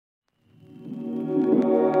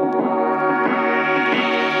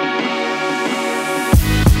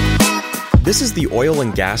This is the Oil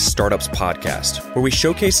and Gas Startups Podcast, where we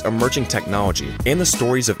showcase emerging technology and the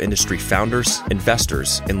stories of industry founders,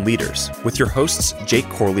 investors, and leaders with your hosts, Jake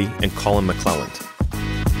Corley and Colin McClelland.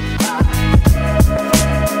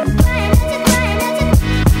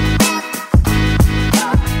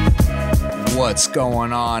 What's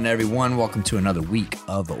going on, everyone? Welcome to another week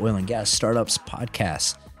of the Oil and Gas Startups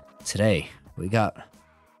Podcast. Today, we got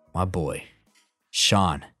my boy,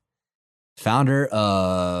 Sean, founder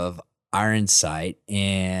of Ironsight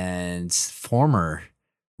and former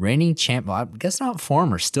reigning champ. Well, I guess not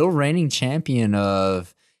former, still reigning champion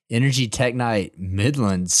of Energy Tech Night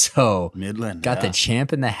Midland. So Midland got the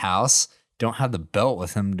champ in the house. Don't have the belt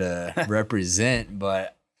with him to represent,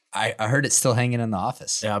 but I heard it's still hanging in the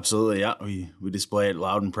office. Yeah, absolutely. Yeah, we display it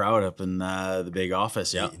loud and proud up in the big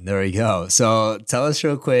office. Yeah, there we go. So tell us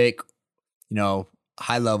real quick,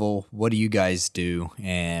 high level, what do you guys do,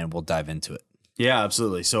 and we'll dive into it. Yeah,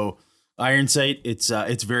 absolutely. So Ironsight,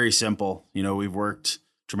 it's very simple. We've worked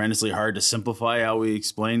tremendously hard to simplify how we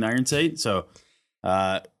explain Ironsight. So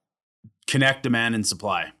connect demand and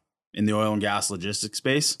supply in the oil and gas logistics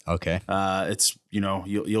space. Okay. It's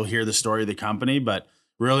you'll hear the story of the company, but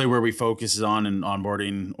really where we focus is on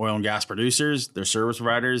onboarding oil and gas producers, their service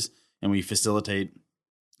providers, and we facilitate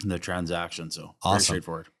the transaction. So awesome. Very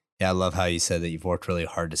straightforward. Yeah, I love how you said that you've worked really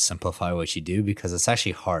hard to simplify what you do, because it's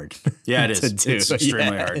actually hard. Yeah, it is. It's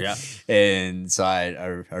extremely hard. Yeah. And so I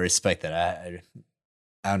respect that.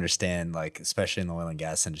 I understand, especially in the oil and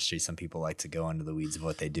gas industry, some people like to go into the weeds of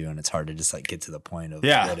what they do, and it's hard to just get to the point of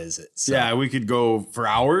what is it. So. Yeah, we could go for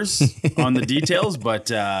hours on the details, but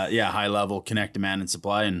high level, connect demand and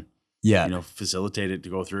supply, and facilitate it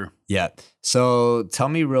to go through. Yeah. So tell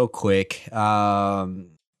me real quick.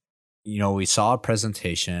 We saw a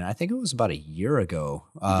presentation, I think it was about a year ago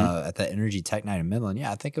at the Energy Tech Night in Midland.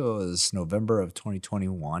 Yeah, I think it was November of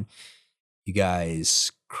 2021. You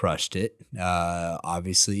guys crushed it.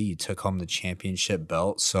 Obviously, you took home the championship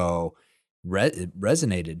belt, so it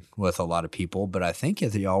resonated with a lot of people. But I think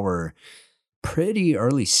if y'all were pretty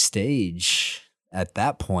early stage at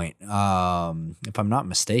that point, if I'm not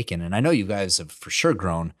mistaken. And I know you guys have for sure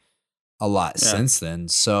grown a lot since then.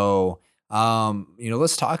 So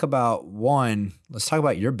let's talk about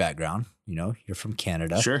your background. You're from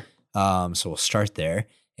Canada. Sure. So we'll start there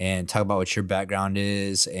and talk about what your background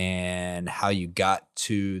is and how you got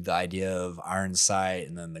to the idea of Ironsight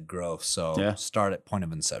and then the growth. So start at point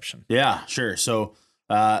of inception. Yeah, sure. So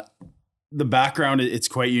the background, it's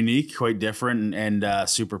quite unique, quite different, and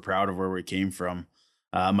super proud of where we came from.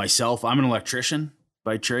 Myself, I'm an electrician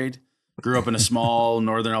by trade. Grew up in a small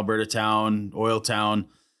northern Alberta town, oil town.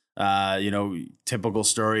 Typical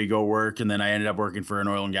story, go work. And then I ended up working for an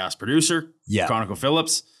oil and gas producer,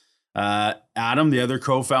 ConocoPhillips. Adam, the other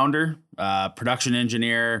co-founder, production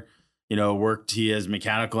engineer, he has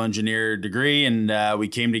mechanical engineer degree, and we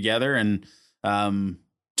came together and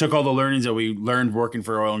took all the learnings that we learned working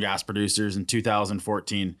for oil and gas producers in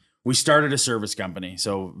 2014. We started a service company.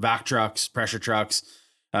 So vac trucks, pressure trucks.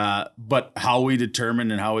 But how we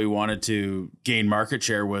determined and how we wanted to gain market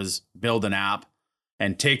share was build an app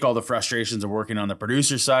and take all the frustrations of working on the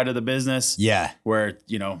producer side of the business. Yeah. Where,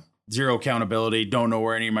 zero accountability, don't know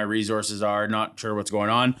where any of my resources are, not sure what's going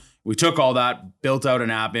on. We took all that, built out an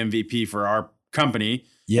app MVP for our company.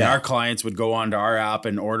 Yeah. And our clients would go onto our app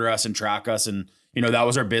and order us and track us. And, that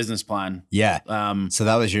was our business plan. Yeah. So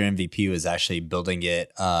that was your MVP, was actually building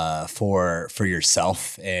it for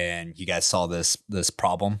yourself. And you guys saw this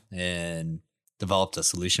problem and developed a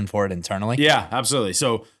solution for it internally? Yeah, absolutely.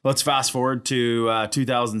 So let's fast forward to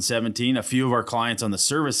 2017. A few of our clients on the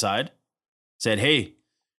service side said, hey,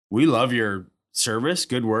 we love your service.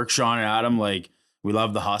 Good work, Sean and Adam. We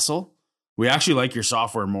love the hustle. We actually like your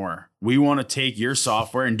software more. We want to take your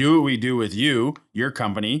software and do what we do with you, your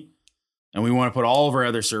company, and we want to put all of our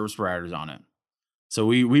other service providers on it. So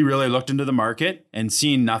we really looked into the market and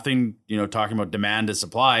seen nothing, talking about demand to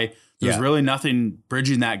supply. There's really nothing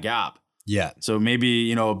bridging that gap. Yeah. So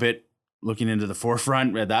maybe, a bit looking into the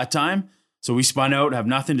forefront at that time. So we spun out, have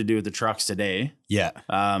nothing to do with the trucks today. Yeah.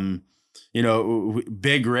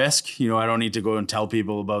 Big risk, I don't need to go and tell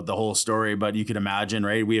people about the whole story, but you can imagine,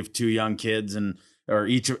 right? We have two young kids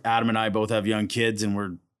Adam and I both have young kids, and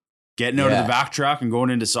we're getting out of the vac truck and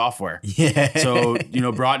going into software. Yeah. So,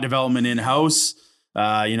 brought development in-house,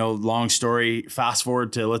 long story, fast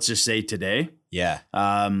forward to, let's just say today. Yeah.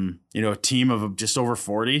 A team of just over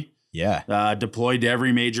 40. Yeah. Deployed to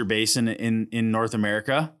every major basin in North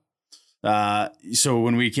America. So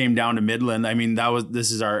when we came down to Midland, I mean,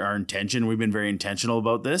 this is our intention. We've been very intentional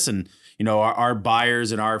about this, and our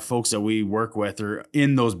buyers and our folks that we work with are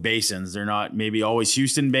in those basins. They're not maybe always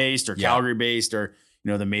Houston based or Calgary based or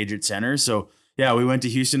the major centers. So yeah, we went to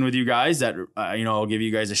Houston with you guys. That I'll give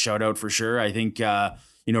you guys a shout out for sure. I think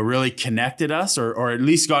really connected us or at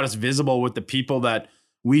least got us visible with the people that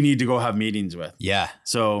we need to go have meetings with. Yeah.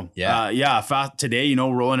 So today,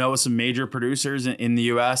 rolling out with some major producers in the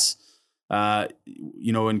US.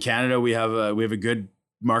 In Canada, we have a good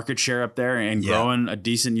market share up there and growing a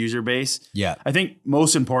decent user base. Yeah. I think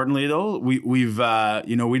most importantly though, we've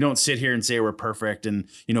we don't sit here and say we're perfect and,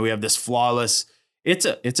 we have this flawless, it's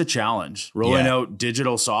a challenge rolling out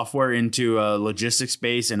digital software into a logistics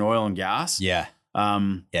space in oil and gas. Yeah.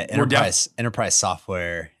 Enterprise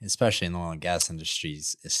software, especially in the oil and gas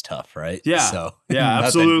industries, is tough, right? Yeah. So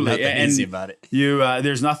absolutely. Nothing easy about it.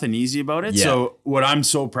 There's nothing easy about it. Yeah. So what I'm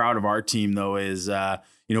so proud of our team though is,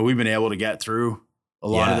 we've been able to get through a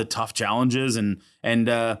lot of the tough challenges and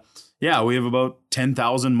we have about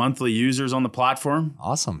 10,000 monthly users on the platform.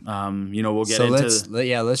 Awesome. We'll get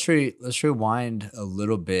let's rewind a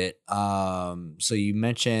little bit. So you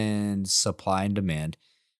mentioned supply and demand.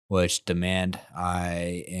 Which demand,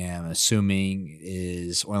 I am assuming,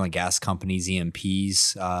 is oil and gas companies,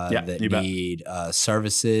 E&Ps that need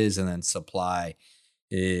services, and then supply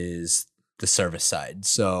is the service side.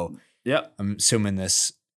 So I'm assuming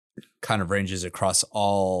this kind of ranges across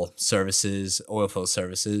all services, oil field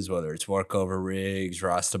services, whether it's workover rigs,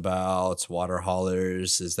 roustabouts, water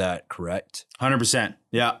haulers. Is that correct? 100%.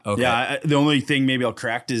 Yeah. Okay. Yeah. The only thing maybe I'll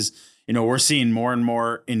correct is, we're seeing more and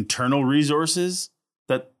more internal resources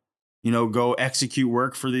that go execute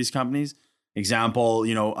work for these companies. Example,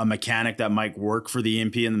 a mechanic that might work for the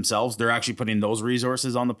E&P in themselves, they're actually putting those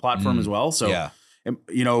resources on the platform as well. So,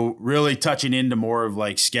 really touching into more of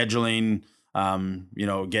like scheduling,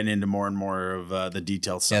 getting into more and more of the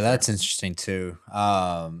detailed stuff. Yeah, that's interesting too.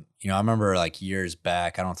 I remember like years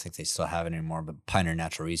back, I don't think they still have it anymore, but Pioneer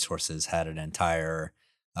Natural Resources had an entire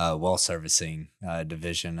well servicing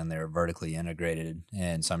division, and they were vertically integrated.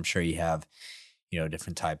 And so I'm sure you have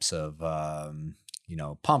different types of,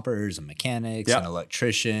 pumpers and mechanics and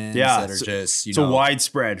electricians that are just, so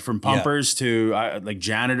widespread from pumpers to like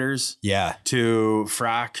janitors to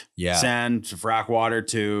frac sand to frac water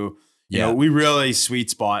to, we really sweet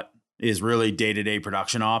spot is really day-to-day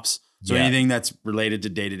production ops. So anything that's related to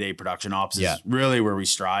day-to-day production ops is really where we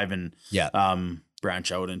strive and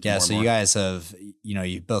branch out into more and more. You guys have,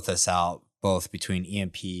 you've built this out both between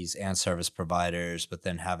E&Ps and service providers, but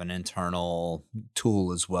then have an internal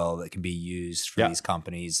tool as well that can be used for these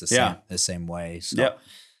companies the same way. So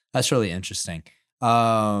that's really interesting.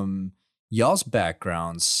 Y'all's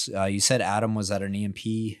backgrounds, you said Adam was at an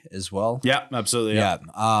E&P as well? Yeah, absolutely. Yeah.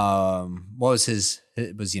 What was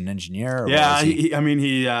was he an engineer? Or he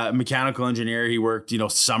mechanical engineer. He worked,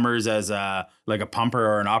 summers as like a pumper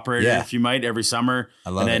or an operator, if you might, every summer.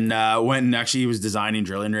 I love it. And then went and actually he was designing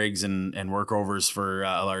drilling rigs and workovers for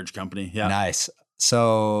a large company. Yeah. Nice.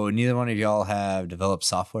 So neither one of y'all have developed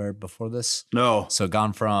software before this? No. So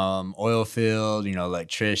gone from oil field,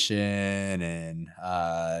 electrician and,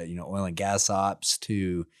 oil and gas ops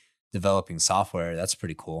to developing software. That's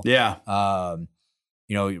pretty cool. Yeah.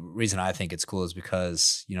 Reason I think it's cool is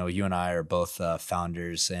because, you and I are both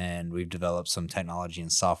founders, and we've developed some technology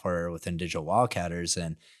and software within Digital Wildcatters.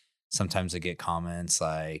 And sometimes I get comments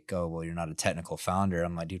like, "Oh, well, you're not a technical founder."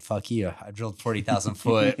 I'm like, "Dude, fuck you! I drilled 40,000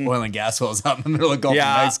 foot oil and gas wells out in the middle of Gulf of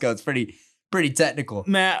Mexico. It's pretty technical."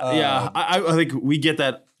 I think we get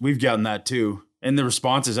that. We've gotten that too, and the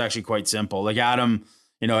response is actually quite simple. Like Adam,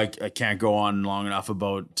 I can't go on long enough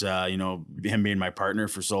about him being my partner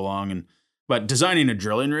for so long, but designing a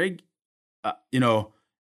drilling rig,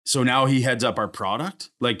 so now he heads up our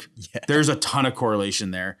product. Like there's a ton of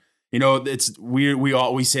correlation there.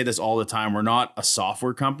 We say this all the time. We're not a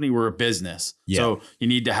software company. We're a business. Yeah. So you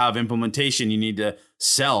need to have implementation. You need to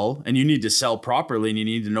sell, and you need to sell properly, and you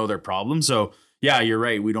need to know their problems. So yeah, you're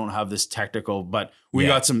right. We don't have this technical, but we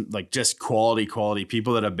got some like just quality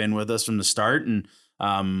people that have been with us from the start. And,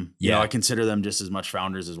 I consider them just as much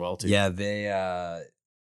founders as well too. Yeah.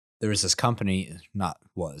 There was this company,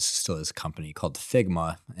 still is a company called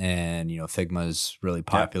Figma, and Figma is really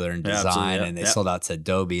popular in design, and they sold out to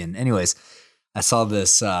Adobe. And anyways, I saw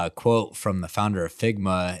this quote from the founder of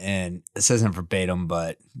Figma, and this isn't verbatim,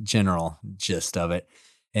 but general gist of it.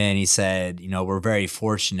 And he said, we're very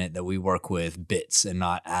fortunate that we work with bits and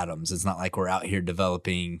not atoms. It's not like we're out here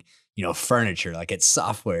developing, furniture, like it's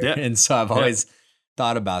software. And so I've always thought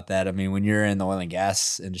thought about that. I mean, when you're in the oil and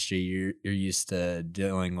gas industry, you're used to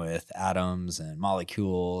dealing with atoms and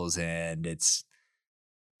molecules, and it's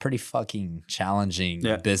pretty fucking challenging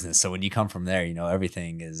business. So when you come from there,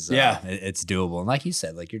 everything is it's doable. And like you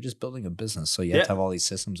said, like you're just building a business, so you have to have all these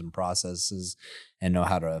systems and processes and know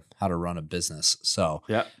how to run a business. So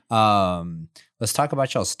let's talk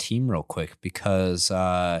about y'all's team real quick, because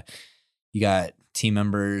you got team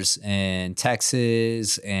members in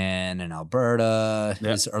Texas and in Alberta.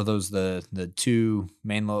 Are those the two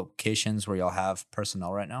main locations where y'all have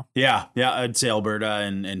personnel right now? Yeah, I'd say Alberta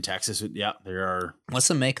and Texas. Yeah, there are. What's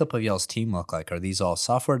the makeup of y'all's team look like? Are these all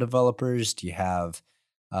software developers? Do you have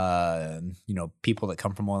people that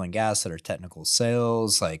come from oil and gas that are technical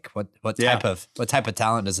sales? Like what type of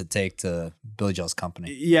talent does it take to build y'all's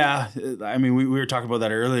company? Yeah, I mean, we were talking about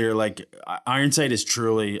that earlier. Like Ironsight is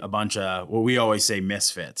truly a bunch of what we always say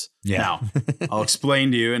misfits. Yeah. Now I'll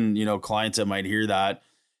explain to you, and clients that might hear that.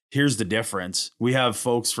 Here's the difference. We have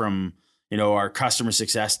folks from our customer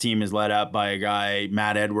success team is led up by a guy,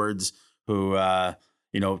 Matt Edwards, who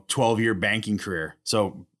 12-year banking career.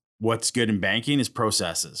 So what's good in banking is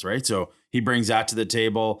processes, right? So he brings that to the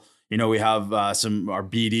table. We have our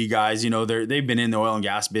BD guys, they've been in the oil and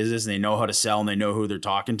gas business, and they know how to sell, and they know who they're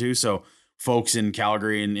talking to. So folks in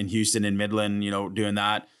Calgary and in Houston and Midland, doing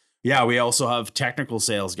that. Yeah, we also have technical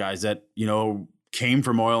sales guys that, came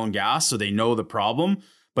from oil and gas, so they know the problem,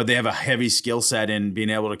 but they have a heavy skill set in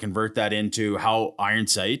being able to convert that into how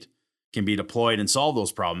Ironsight can be deployed and solve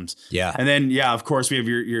those problems. Yeah. And then, of course, we have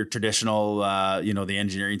your traditional, the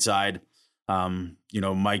engineering side,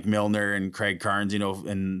 Mike Milner and Craig Carnes,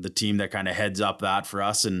 and the team that kind of heads up that for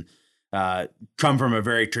us, and come from a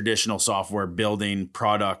very traditional software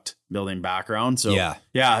product building background. So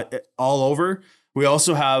all over. We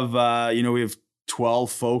also have, we have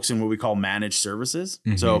 12 folks in what we call managed services.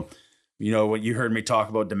 Mm-hmm. So, what you heard me talk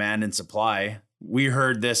about demand and supply, we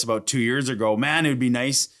heard this about 2 years ago. Man, it would be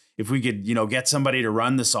nice if we could, get somebody to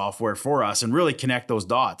run the software for us and really connect those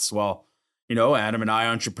dots. Well, Adam and I,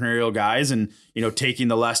 entrepreneurial guys, and, taking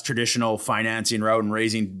the less traditional financing route and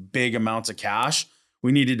raising big amounts of cash,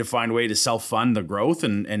 we needed to find a way to self-fund the growth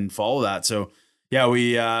and follow that. So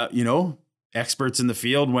we, experts in the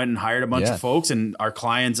field went and hired a bunch of folks, and our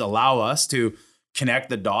clients allow us to connect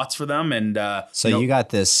the dots for them. And so you got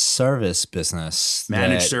this service business,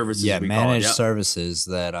 managed services. Yeah, managed services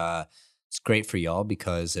that it's great for y'all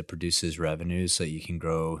because it produces revenue, so you can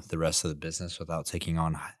grow the rest of the business without taking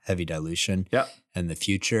on heavy dilution in the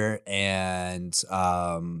future, and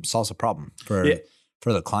solves a problem for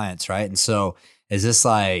the clients, right? And so is this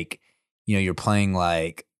like, you're playing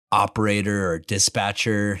like operator or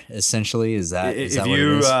dispatcher essentially? Is that what it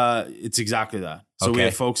is? It's exactly that. So we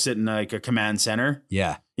have folks sitting like a command center.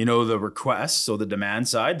 Yeah. The requests, so the demand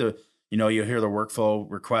side, you hear the workflow: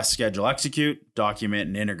 request, schedule, execute, document,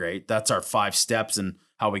 and integrate. That's our 5 steps and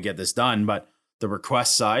how we get this done. But the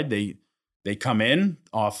request side, they come in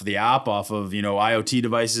off the app, off of, IoT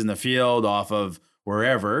devices in the field, off of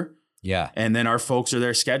wherever. Yeah. And then our folks are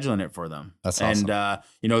there scheduling it for them. That's awesome.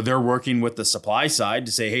 And, they're working with the supply side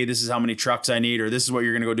to say, hey, this is how many trucks I need, or this is what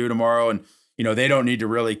you're going to go do tomorrow. And, they don't need to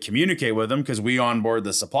really communicate with them because we onboard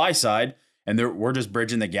the supply side, and we're just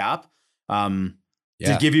bridging the gap.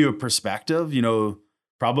 To give you a perspective,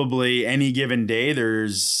 probably any given day,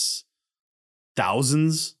 there's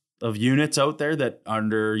thousands of units out there that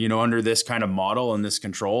under this kind of model and this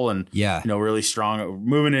control, and really strong,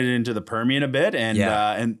 moving it into the Permian a bit,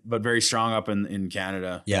 but very strong up in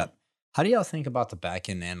Canada. Yeah. How do y'all think about the back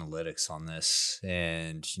end analytics on this?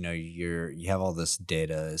 And you have all this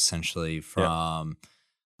data essentially from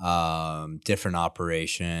different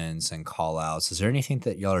operations and call outs. Is there anything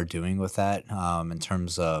that y'all are doing with that in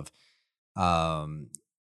terms of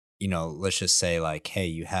let's just say like, hey,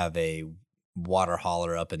 you have a water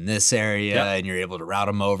hauler up in this area and you're able to route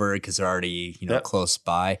them over because they're already close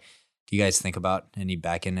by. Do you guys think about any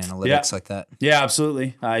back end analytics like that? Yeah,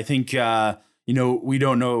 absolutely. I think we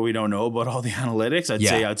don't know what we don't know about all the analytics. I'd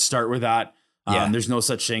say I'd start with that. There's no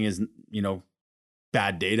such thing as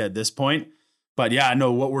bad data at this point. But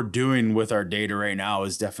what we're doing with our data right now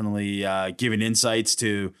is definitely giving insights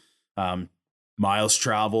to miles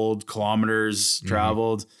traveled, kilometers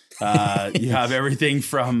traveled. You have everything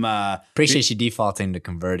from appreciate you defaulting to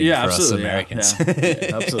converting for us Americans.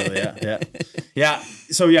 Absolutely. Yeah.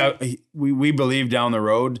 So we believe down the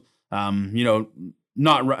road,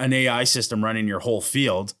 not an AI system running your whole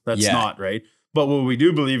field. That's not right. But what we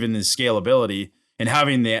do believe in is scalability and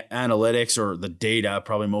having the analytics or the data,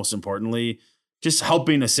 probably most importantly, just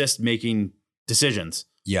helping assist making decisions.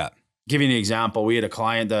 Yeah. Giving an example, we had a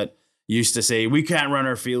client that, used to say, we can't run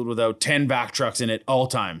our field without 10 back trucks in it all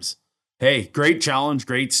times. Hey, great challenge,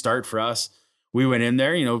 great start for us. We went in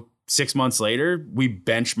there, 6 months later, we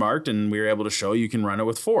benchmarked and we were able to show you can run it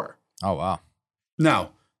with 4. Oh, wow.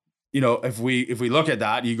 Now, if we look at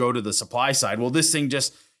that, you go to the supply side. Well, this thing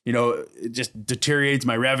just, it just deteriorates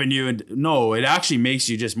my revenue. And no, it actually makes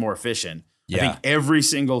you just more efficient. Yeah. I think every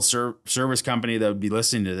single service company that would be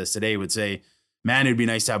listening to this today would say, man, it'd be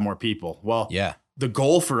nice to have more people. Well, yeah. The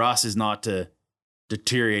goal for us is not to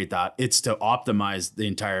deteriorate that. It's to optimize the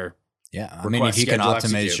entire I mean, if you can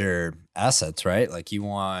optimize your assets, right? Like you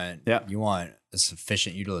want as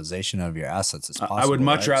efficient utilization of your assets as possible. I would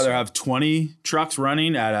much rather have 20 trucks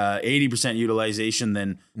running at a 80% utilization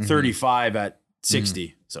than 35 at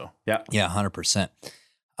 60. So, yeah. Yeah, 100%.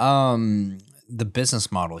 The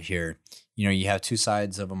business model here, you have two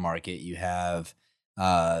sides of a market. You have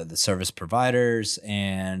the service providers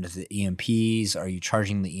and the E&Ps. Are you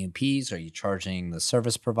charging the E&Ps? Are you charging the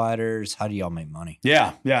service providers? How do y'all make money?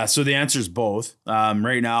 Yeah. So the answer is both.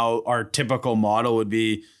 Right now, our typical model would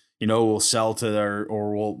be, we'll sell to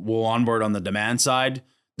we'll onboard on the demand side.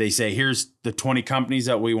 They say, here's the 20 companies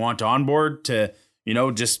that we want to onboard to,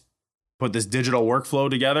 just put this digital workflow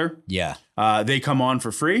together. Yeah. They come on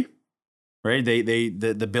for free, right?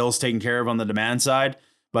 The bill's taken care of on the demand side.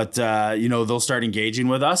 But, they'll start engaging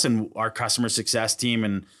with us, and our customer success team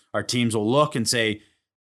and our teams will look and say,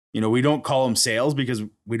 we don't call them sales because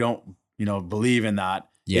we don't, believe in that.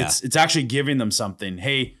 Yeah. It's actually giving them something.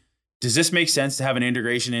 Hey, does this make sense to have an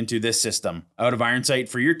integration into this system out of Ironsight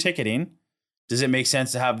for your ticketing? Does it make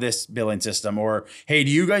sense to have this billing system? Or, hey,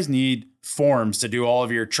 do you guys need forms to do all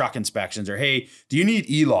of your truck inspections? Or, hey, do you need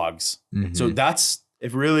e-logs? Mm-hmm. So that's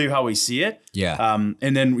really how we see it. Yeah.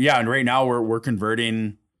 And then, and right now we're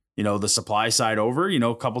converting, the supply side over,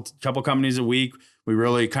 couple companies a week. We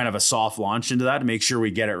really kind of a soft launch into that to make sure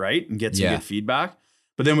we get it right and get some good feedback.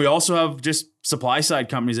 But then we also have just supply side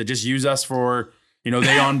companies that just use us for,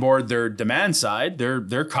 they onboard their demand side,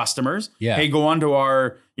 their customers. Yeah. Hey, go onto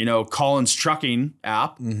our, Collins Trucking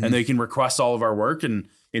app and they can request all of our work and,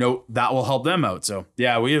 that will help them out. So we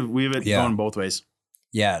have it going both ways.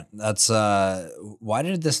 Yeah. That's, why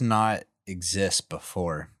did this not exist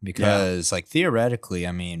before? Because theoretically,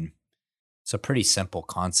 I mean, it's a pretty simple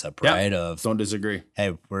concept, right? Of don't disagree.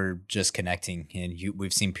 Hey, we're just connecting, and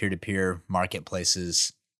we've seen peer-to-peer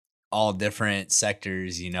marketplaces, all different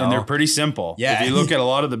sectors, and they're pretty simple. Yeah, if you look at a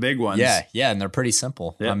lot of the big ones, and they're pretty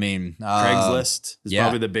simple. I mean, Craigslist is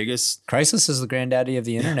probably the biggest. Craigslist is the granddaddy of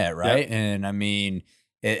the internet, right? And I mean,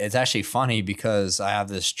 it's actually funny because I have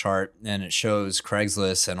this chart and it shows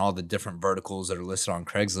Craigslist and all the different verticals that are listed on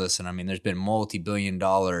Craigslist. And I mean, there's been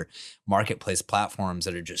multi-billion-dollar marketplace platforms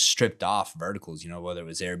that are just stripped off verticals, whether it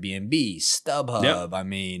was Airbnb, StubHub. Yep. I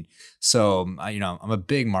mean, so, I'm a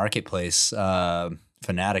big marketplace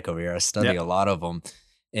fanatic over here. I study a lot of them.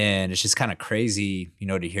 And it's just kind of crazy,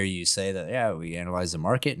 to hear you say that, we analyzed the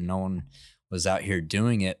market and no one was out here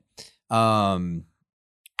doing it. Do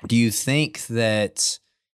you think that...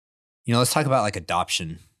 let's talk about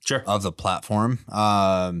adoption of the platform.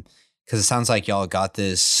 Because it sounds like y'all got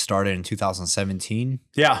this started in 2017.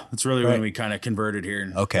 Yeah, that's really when we kind of converted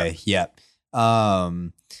here. Okay, yeah.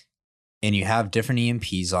 And you have different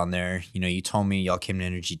E&Ps on there. You told me y'all came to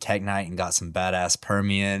Energy Tech Night and got some badass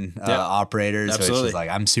Permian operators, absolutely. Which is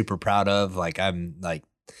I'm super proud of. I'm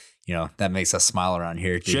that makes us smile around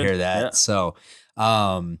here to hear that. Yeah. So,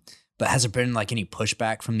 but has there been any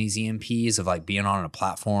pushback from these E&Ps of being on a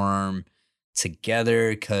platform together?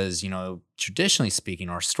 Because, traditionally speaking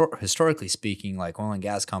or historically speaking, oil and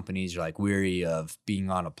gas companies are weary of being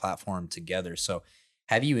on a platform together. So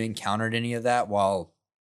have you encountered any of that while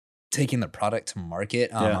taking the product to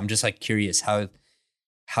market? I'm just curious how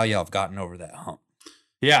y'all have gotten over that hump.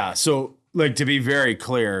 Yeah. So to be very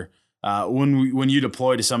clear, when you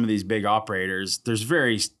deploy to some of these big operators, there's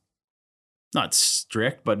very not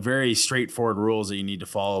strict, but very straightforward rules that you need to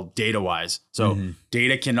follow data-wise. So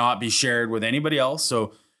data cannot be shared with anybody else.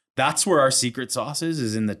 So that's where our secret sauce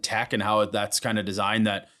is in the tech and how that's kind of designed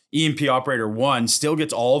that E&P operator one still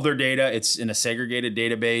gets all of their data. It's in a segregated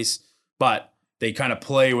database, but they kind of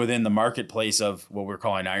play within the marketplace of what we're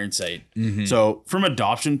calling Ironsight. Mm-hmm. So from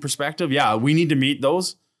adoption perspective, we need to meet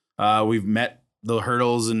those. We've met the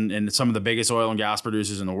hurdles and some of the biggest oil and gas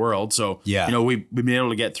producers in the world. So, we've been able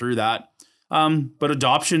to get through that. But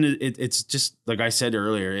adoption, it's just like I said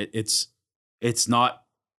earlier, it's not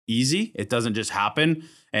easy. It doesn't just happen.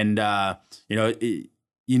 And,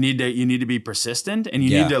 you need to be persistent and you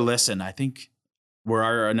need to listen. I think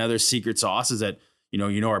where another secret sauce is that,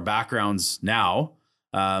 our backgrounds now,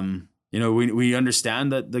 we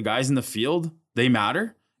understand that the guys in the field, they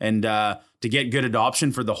matter. And to get good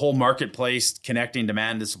adoption for the whole marketplace, connecting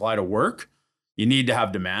demand and supply to work, you need to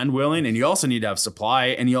have demand willing, and you also need to have supply,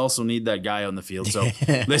 and you also need that guy on the field. So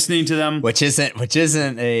listening to them, which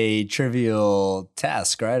isn't a trivial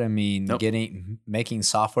task, right? I mean, Nope. making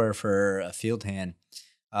software for a field hand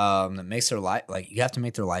that makes their life, like, you have to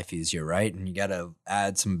make their life easier, right? And you got to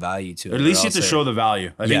add some value to it. at least you have to show the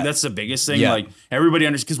value. I think that's the biggest thing. Yeah. Like everybody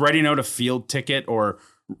understands, because writing out a field ticket or,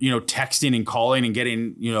 texting and calling and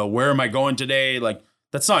getting, where am I going today? Like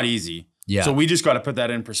that's not easy. Yeah. So we just got to put that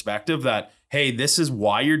in perspective that, hey, this is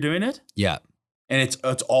why you're doing it. Yeah. And it's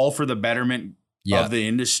all for the betterment of the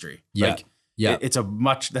industry. Yeah. Like Yeah.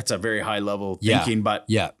 that's a very high level thinking, but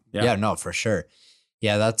yeah, no, for sure.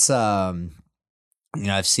 Yeah. That's,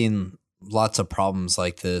 I've seen lots of problems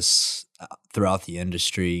like this throughout the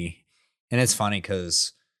industry. And it's funny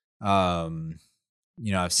because, I've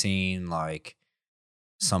seen like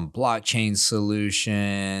some blockchain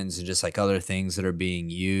solutions and just like other things that are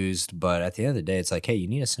being used. But at the end of the day, it's like, hey, you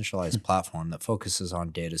need a centralized platform that focuses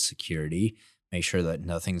on data security, make sure that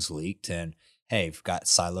nothing's leaked. And hey, you've got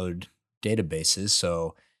siloed databases.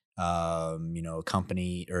 So, a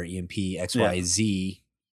company or EMP XYZ,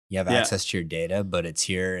 you have access to your data, but it's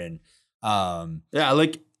here. And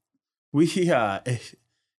like we, if,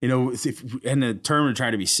 in the term of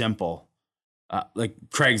trying to be simple, like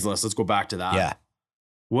Craigslist, let's go back to that. Yeah.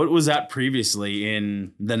 What was that previously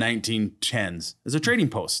in the 1910s? It's a trading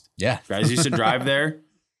post. Yeah. Guys used to drive there,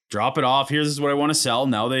 drop it off. Here's what I want to sell.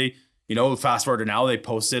 Now they, fast forward to now, they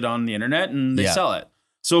post it on the internet and they sell it.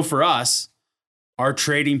 So for us, our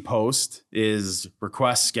trading post is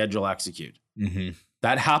request, schedule, execute. Mm-hmm.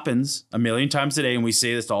 That happens a million times a day. And we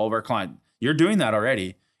say this to all of our clients. You're doing that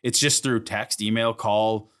already. It's just through text, email,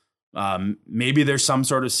 call. Maybe there's some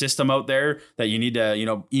sort of system out there that you need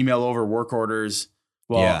to, email over work orders.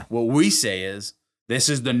 Well, what we say is this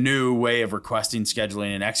is the new way of requesting,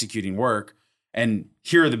 scheduling, and executing work. And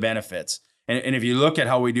here are the benefits. And if you look at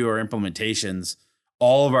how we do our implementations,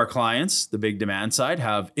 all of our clients, the big demand side,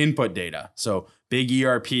 have input data. So big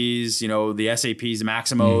ERPs, the SAPs,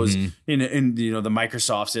 Maximos, and the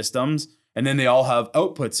Microsoft systems. And then they all have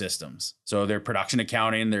output systems. So their production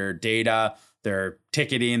accounting, their data, their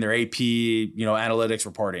ticketing, their AP, analytics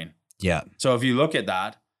reporting. Yeah. So if you look at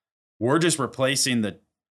that, we're just replacing the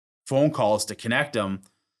phone calls to connect them.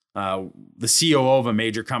 The COO of a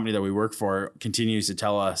major company that we work for continues to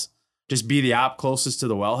tell us, just be the app closest to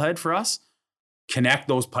the wellhead for us, connect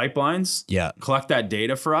those pipelines, collect that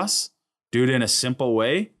data for us, do it in a simple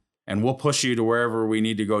way, and we'll push you to wherever we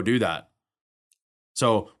need to go do that.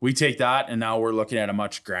 So we take that, and now we're looking at a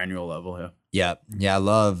much granular level here. Yeah. I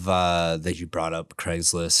love that you brought up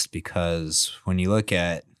Craigslist, because when you look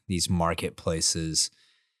at these marketplaces,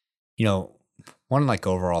 one like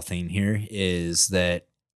overall thing here is that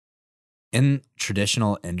in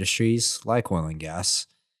traditional industries like oil and gas,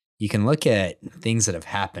 you can look at things that have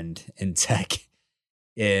happened in tech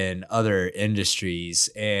in other industries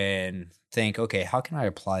and think, okay, how can I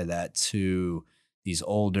apply that to these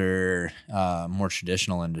older, more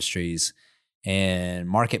traditional industries? And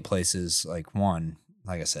marketplaces, like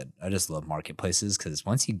I said, I just love marketplaces because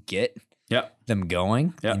once you get them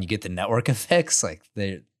going and you get the network effects, like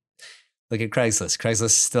look at Craigslist.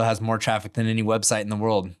 Craigslist still has more traffic than any website in the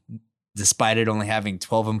world, despite it only having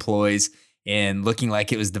 12 employees and looking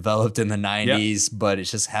like it was developed in the 90s, but it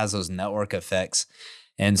just has those network effects.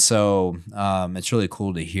 And so it's really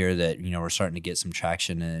cool to hear that, we're starting to get some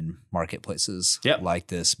traction in marketplaces like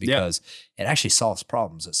this, because it actually solves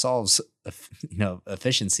problems. It solves,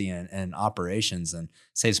 efficiency and operations, and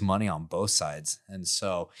saves money on both sides. And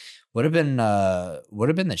so what have been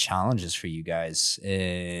the challenges for you guys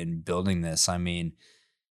in building this? I mean,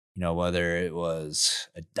 whether it was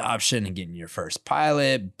adoption and getting your first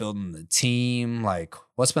pilot, building the team, like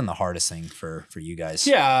what's been the hardest thing for you guys?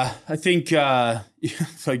 Yeah, I think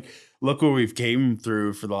like look what we've came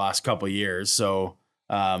through for the last couple of years. So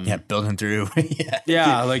building through.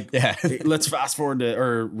 Let's fast forward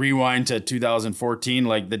or rewind to 2014,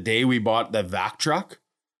 like the day we bought the vac truck.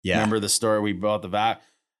 Yeah. Remember the story? We bought the vac.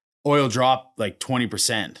 Oil dropped like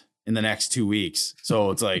 20% in the next 2 weeks.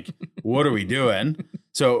 So it's like, what are we doing?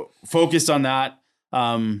 So focused on that.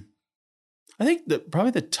 I think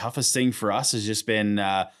probably the toughest thing for us has just been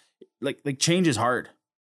like change is hard.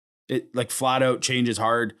 It like flat out change is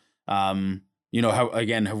hard. Have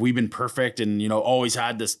we been perfect and, always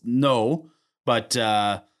had this? No, but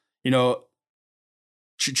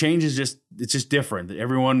change is it's just different.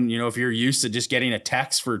 Everyone, if you're used to just getting a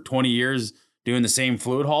text for 20 years, doing the same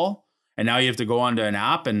fluid haul, and now you have to go onto an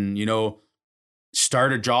app and,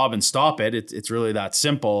 start a job and stop it. It's really that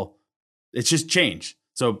simple. It's just change.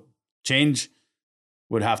 So change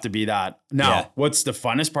would have to be that. Now, what's the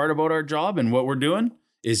funnest part about our job and what we're doing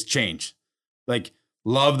is change. Like,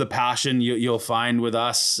 love the passion you'll find with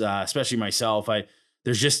us, especially myself.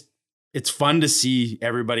 It's fun to see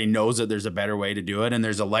everybody knows that there's a better way to do it and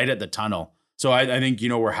there's a light at the tunnel. So I think,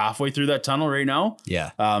 we're halfway through that tunnel right now.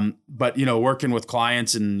 Yeah. But, working with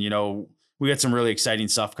clients and, we got some really exciting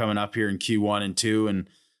stuff coming up here in Q1 and 2. And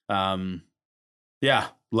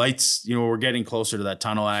lights, we're getting closer to that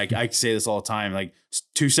tunnel. And I say this all the time, like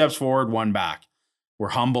 2 steps forward, 1 back. We're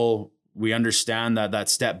humble. We understand that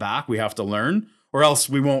step back, we have to learn or else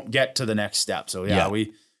we won't get to the next step. So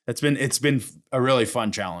it's been a really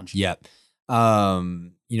fun challenge. Yeah.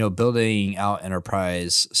 Building out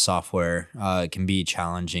enterprise software can be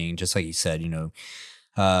challenging, just like you said, 2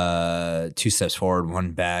 steps forward,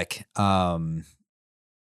 1 back.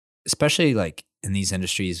 Especially like in these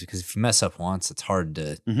industries, because if you mess up once, it's hard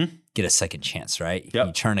to get a second chance, right? Yep.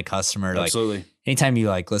 You churn a customer. Absolutely. Like anytime you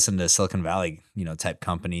like listen to Silicon Valley, type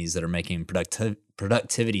companies that are making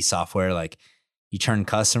productivity software, like you churn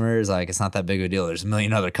customers, like it's not that big of a deal. There's a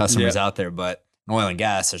million other customers out there, but in oil and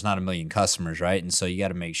gas, there's not a million customers, right? And so you got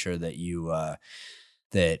to make sure that you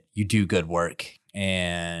do good work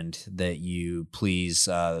and that you please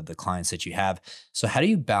the clients that you have. So how do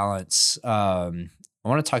you balance? I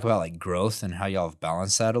want to talk about like growth and how y'all have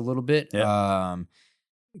balanced that a little bit. Yeah.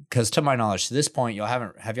 Because to my knowledge, to this point,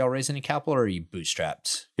 have y'all raised any capital or are you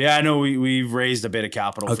bootstrapped? Yeah, I know we've raised a bit of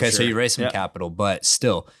capital. Okay, for sure. So you raised some capital, but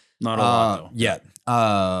still not a lot though. Yeah.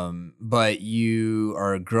 But you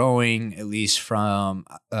are growing at least from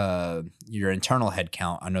your internal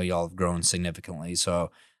headcount. I know y'all have grown significantly, so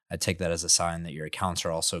I take that as a sign that your accounts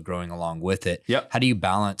are also growing along with it. Yep. How do you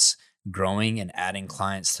balance growing and adding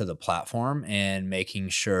clients to the platform and making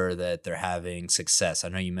sure that they're having success? I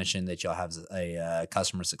know you mentioned that y'all have a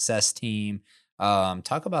customer success team.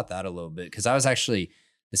 Talk about that a little bit, because I was actually,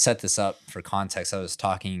 to set this up for context, I was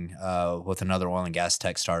talking with another oil and gas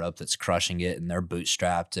tech startup that's crushing it, and they're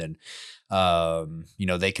bootstrapped, and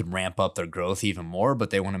they could ramp up their growth even more, but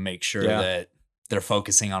they want to make sure that they're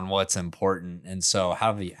focusing on what's important. And so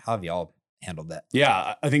how have y'all handled that?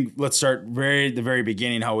 Yeah, I think let's start the very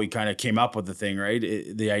beginning, how we kind of came up with the thing, right?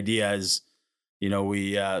 The idea is,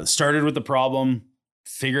 we started with the problem,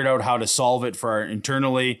 figured out how to solve it for our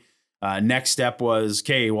internally. Next step was,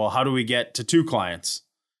 okay, well, how do we get to 2 clients?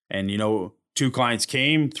 And, 2 clients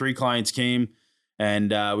came, 3 clients came,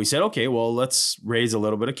 and we said, okay, well, let's raise a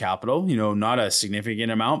little bit of capital, not a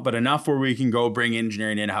significant amount, but enough where we can go bring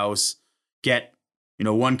engineering in-house, get,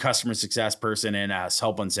 1 customer success person in as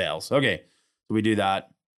help on sales. Okay. We do that.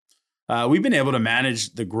 We've been able to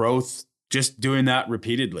manage the growth just doing that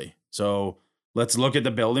repeatedly. So let's look at the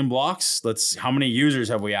building blocks. How many users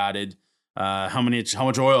have we added? How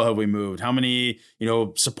much oil have we moved? How many,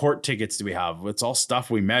 support tickets do we have? It's all stuff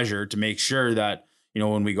we measure to make sure that,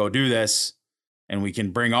 when we go do this and we can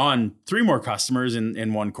bring on 3 more customers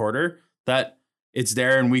in 1 quarter, that it's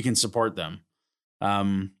there and we can support them.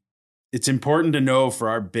 It's important to know for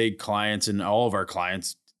our big clients and all of our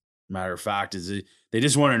clients, matter of fact, is they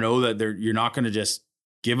just want to know that you're not going to just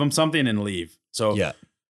give them something and leave. So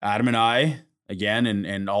Adam and I, again,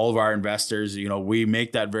 and all of our investors, we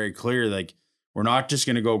make that very clear. Like, we're not just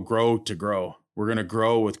going to go grow to grow. We're going to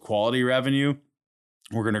grow with quality revenue.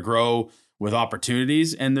 We're going to grow with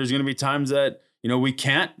opportunities. And there's going to be times that, we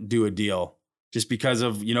can't do a deal just because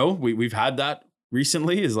of, we've had that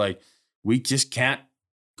recently, is like, we just can't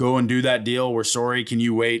go and do that deal. We're sorry. Can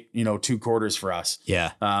you wait, 2 quarters for us?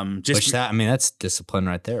 Yeah. That's discipline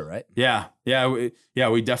right there, right? Yeah. Yeah.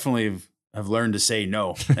 We definitely have learned to say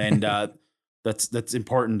no. And that's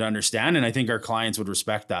important to understand. And I think our clients would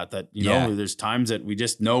respect that, there's times that we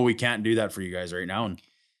just know we can't do that for you guys right now. And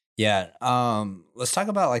let's talk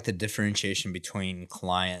about like the differentiation between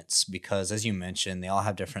clients, because as you mentioned, they all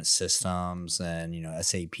have different systems and,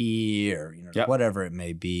 SAP or, whatever it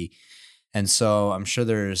may be. And so I'm sure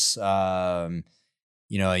there's, a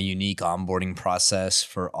unique onboarding process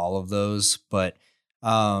for all of those. But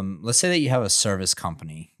let's say that you have a service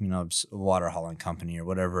company, a water hauling company or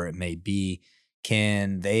whatever it may be.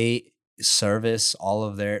 Can they service all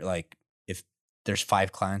of their, like, if there's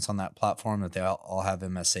 5 clients on that platform that they all have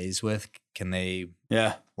MSAs with, can they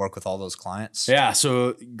work with all those clients? Yeah.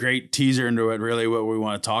 So great teaser into it, really what we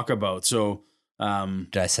want to talk about. So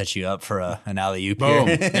did I set you up for an alley-oop boom.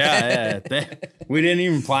 here? Yeah. We didn't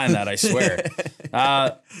even plan that, I swear.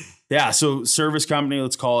 So service company,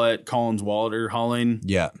 let's call it Collins Water Hauling.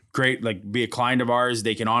 Yeah. Great. Like, be a client of ours.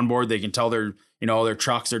 They can onboard. They can tell their, their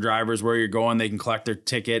trucks, their drivers where you're going. They can collect their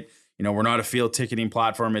ticket. we're not a field ticketing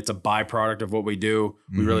platform. It's a byproduct of what we do.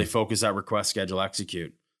 We really focus at request, schedule,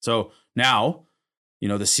 execute. So now,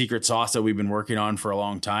 the secret sauce that we've been working on for a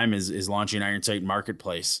long time is launching IronSite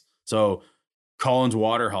Marketplace. So Collins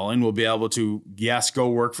Water Hauling will be able to, go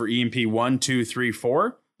work for E&P 1, 2, 3,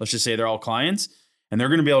 4. Let's just say they're all clients, and they're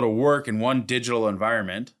going to be able to work in one digital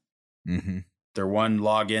environment. Their one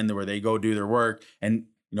login where they go do their work, and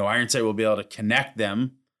IronSite will be able to connect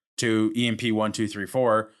them to E&P 1, 2, 3,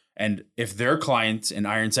 4. And if their clients in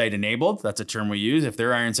IronSite enabled, that's a term we use. If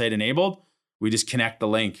they're IronSite enabled, we just connect the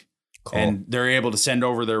link. Cool. And they're able to send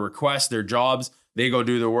over their requests, their jobs. They go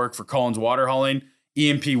do their work for Collins Water Hauling.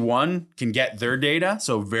 EMP1 can get their data.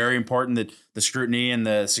 So very important that the scrutiny and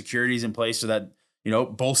the security is in place so that,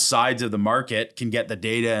 both sides of the market can get the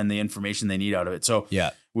data and the information they need out of it. So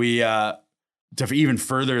we, to even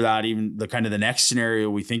further that, even the kind of the next scenario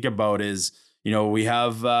we think about is, we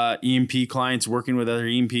have EMP clients working with other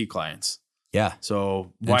EMP clients. Yeah.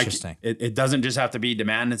 So interesting. It doesn't just have to be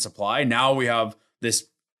demand and supply. Now we have this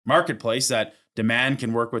marketplace that demand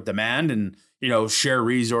can work with demand and, share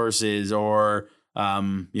resources or,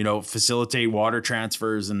 facilitate water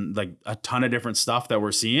transfers and like a ton of different stuff that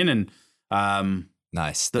we're seeing. And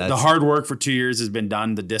nice. The hard work for 2 years has been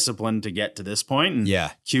done, the discipline to get to this point. And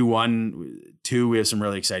Q1, 2, we have some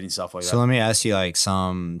really exciting stuff like that. So let me ask you like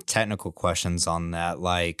some technical questions on that.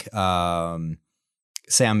 Like, say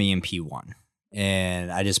I'm EMP1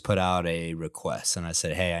 and I just put out a request and I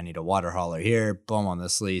said, hey, I need a water hauler here. Boom, on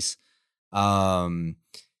this lease. Do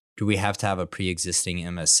we have to have a pre-existing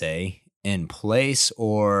MSA in place,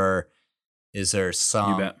 or is there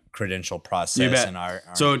some credential process in our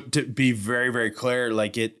So to be very, very clear,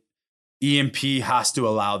 like EMP has to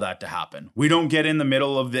allow that to happen. We don't get in the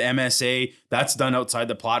middle of the MSA. That's done outside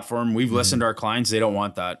the platform. We've listened to our clients. They don't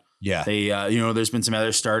want that. Yeah. They, there's been some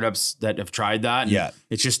other startups that have tried that. And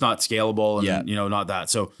it's just not scalable and, not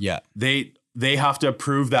that. So they have to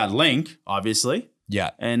approve that link, obviously.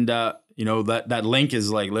 Yeah. And, that link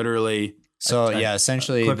is like literally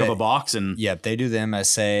essentially click of a box and they do the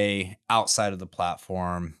MSA outside of the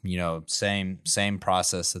platform, same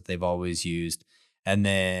process that they've always used. And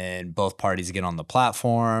then both parties get on the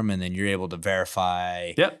platform and then you're able to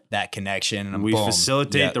verify that connection. And we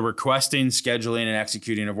facilitate the requesting, scheduling, and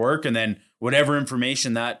executing of work. And then whatever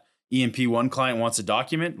information that EMP1 client wants to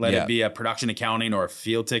document, let it be a production accounting or a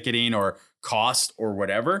field ticketing or cost or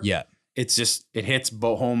whatever. Yeah. It's just, it hits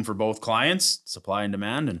home for both clients, supply and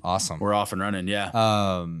demand, and awesome. We're off and running. Yeah.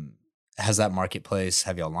 Has that marketplace,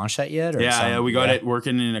 have y'all launched that yet? Or we got it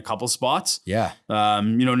working in a couple spots. Yeah.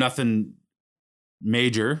 Nothing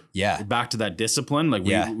major. Yeah. Back to that discipline. Like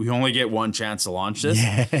we only get one chance to launch this.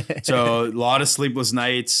 Yeah. So a lot of sleepless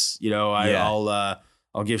nights, I'll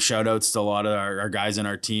give shout outs to a lot of our guys in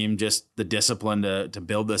our team, just the discipline to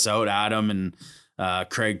build this out. Adam and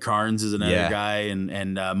Craig Carnes is another guy,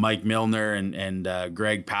 and Mike Milner and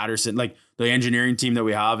Greg Patterson. Like the engineering team that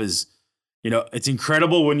we have is, it's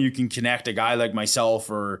incredible when you can connect a guy like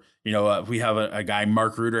myself, or we have a guy,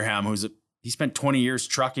 Mark Ruderham, he spent 20 years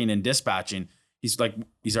trucking and dispatching. He's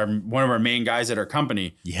one of our main guys at our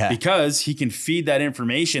company, because he can feed that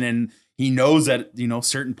information and he knows that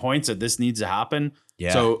certain points that this needs to happen.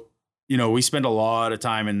 Yeah. So we spend a lot of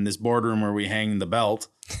time in this boardroom where we hang the belt.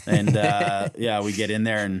 And we get in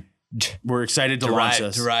there and we're excited to launch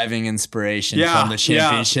this. Deriving inspiration from the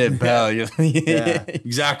championship belt.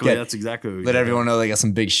 Exactly. That's exactly what we let everyone know they got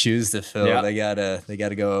some big shoes to fill. Yeah. They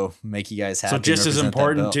gotta go make you guys happy. So just as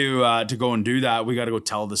important to go and do that, we got to go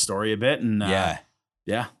tell the story a bit. And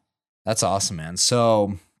that's awesome, man.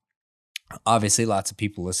 So obviously lots of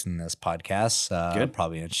people listening to this podcast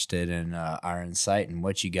probably interested in IronSite and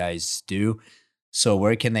what you guys do. So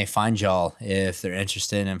where can they find y'all if they're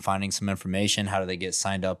interested in finding some information? How do they get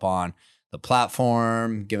signed up on the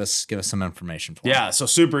platform? Give us some information for them. So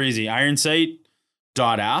super easy.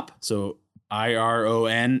 IronSite.app. So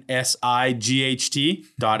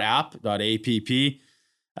IRONSIGHT.app.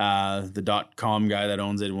 The .com guy that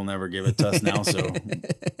owns it will never give it to us now, so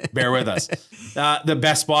bear with us. The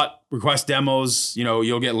best spot, request demos.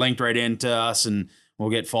 You'll get linked right into us, and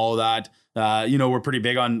we'll follow that. We're pretty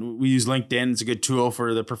big we use LinkedIn. It's a good tool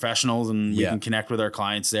for the professionals, and we can connect with our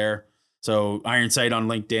clients there. So IronSite on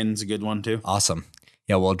LinkedIn is a good one too. Awesome.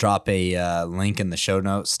 Yeah, we'll drop a link in the show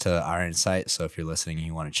notes to IronSite. So if you're listening and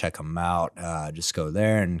you want to check them out, just go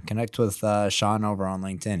there and connect with Sean over on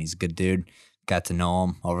LinkedIn. He's a good dude. Got to know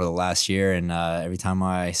him over the last year, and every time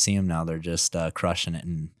I see him now, they're just crushing it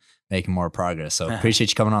and making more progress. So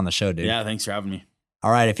appreciate you coming on the show, dude. Yeah, thanks for having me.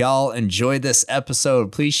 All right, if y'all enjoyed this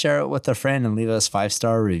episode, please share it with a friend and leave us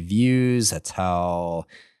 5-star reviews. That's how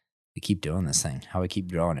we keep doing this thing, how we keep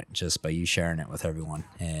growing it, just by you sharing it with everyone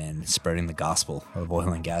and spreading the gospel of oil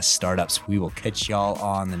and gas startups. We will catch y'all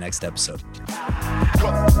on the next episode.